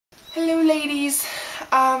ladies,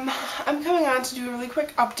 I'm coming on to do a really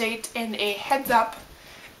quick update and a heads up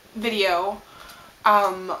video.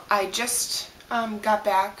 I just got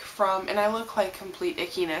back from, and I look like complete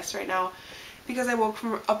ickiness right now because I woke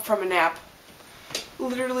up from a nap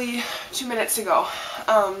literally 2 minutes ago.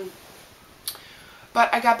 But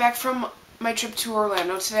I got back from my trip to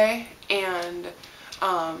Orlando today, and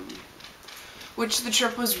which the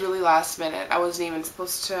trip was really last minute. I wasn't even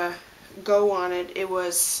supposed to go on it. It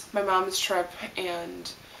was my mom's trip,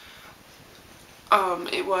 and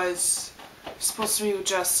it was supposed to be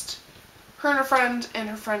just her and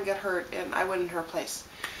her friend got hurt, and I went in her place.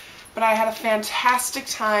 But I had a fantastic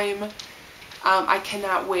time. I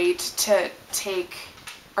cannot wait to take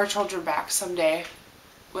our children back someday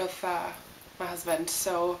with my husband.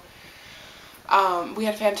 So we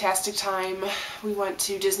had a fantastic time. We went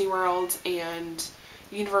to Disney World and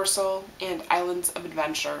Universal and Islands of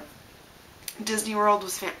Adventure. Disney World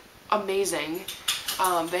was amazing.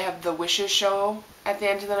 They have the Wishes show at the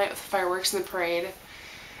end of the night with the fireworks and the parade,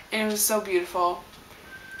 and it was so beautiful.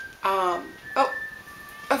 Oh,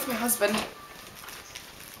 that's my husband.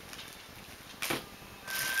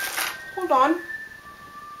 Hold on.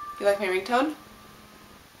 You like my ringtone?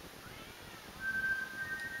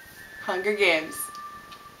 Hunger Games.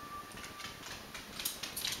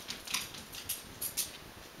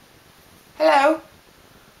 Hello.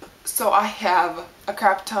 So I have a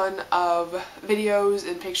crap ton of videos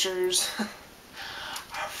and pictures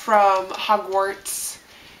from Hogwarts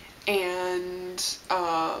and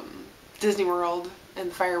Disney World and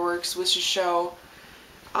the fireworks Wishes show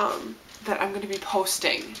that I'm going to be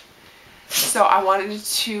posting. So I wanted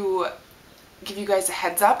to give you guys a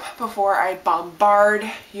heads up before I bombard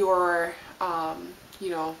your,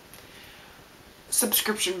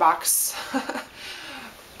 subscription box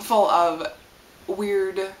full of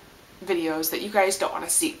weird videos that you guys don't want to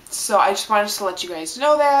see. So I just wanted to let you guys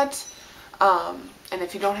know that. And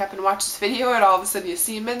if you don't happen to watch this video and all of a sudden you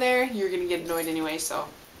see them in there, you're going to get annoyed anyway, so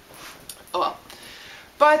oh well.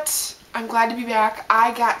 But I'm glad to be back. I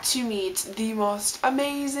got to meet the most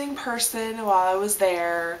amazing person while I was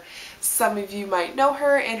there. Some of you might know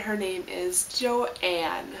her, and her name is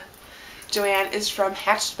Joanne. Joanne is from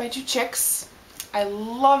Hatched by Two Chicks. I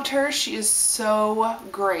loved her. She is so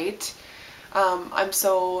great.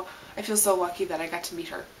 I feel so lucky that I got to meet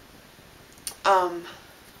her.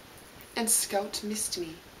 And Scout missed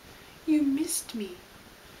me. You missed me.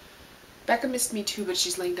 Becca missed me too, but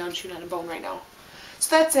she's laying down chewing on a bone right now.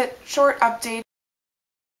 So that's it. Short update.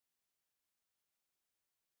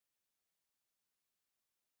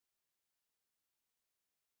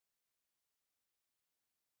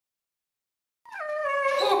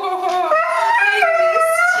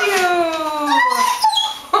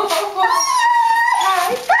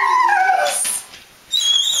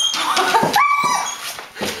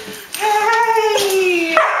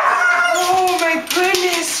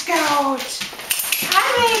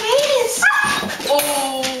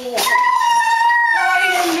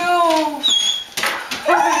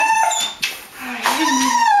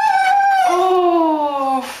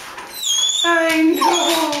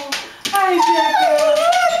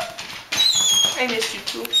 I missed you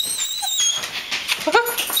too.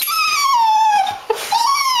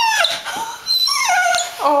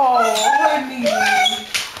 Oh, honey.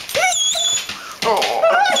 Oh,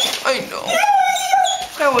 I know.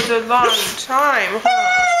 That was a long time, huh?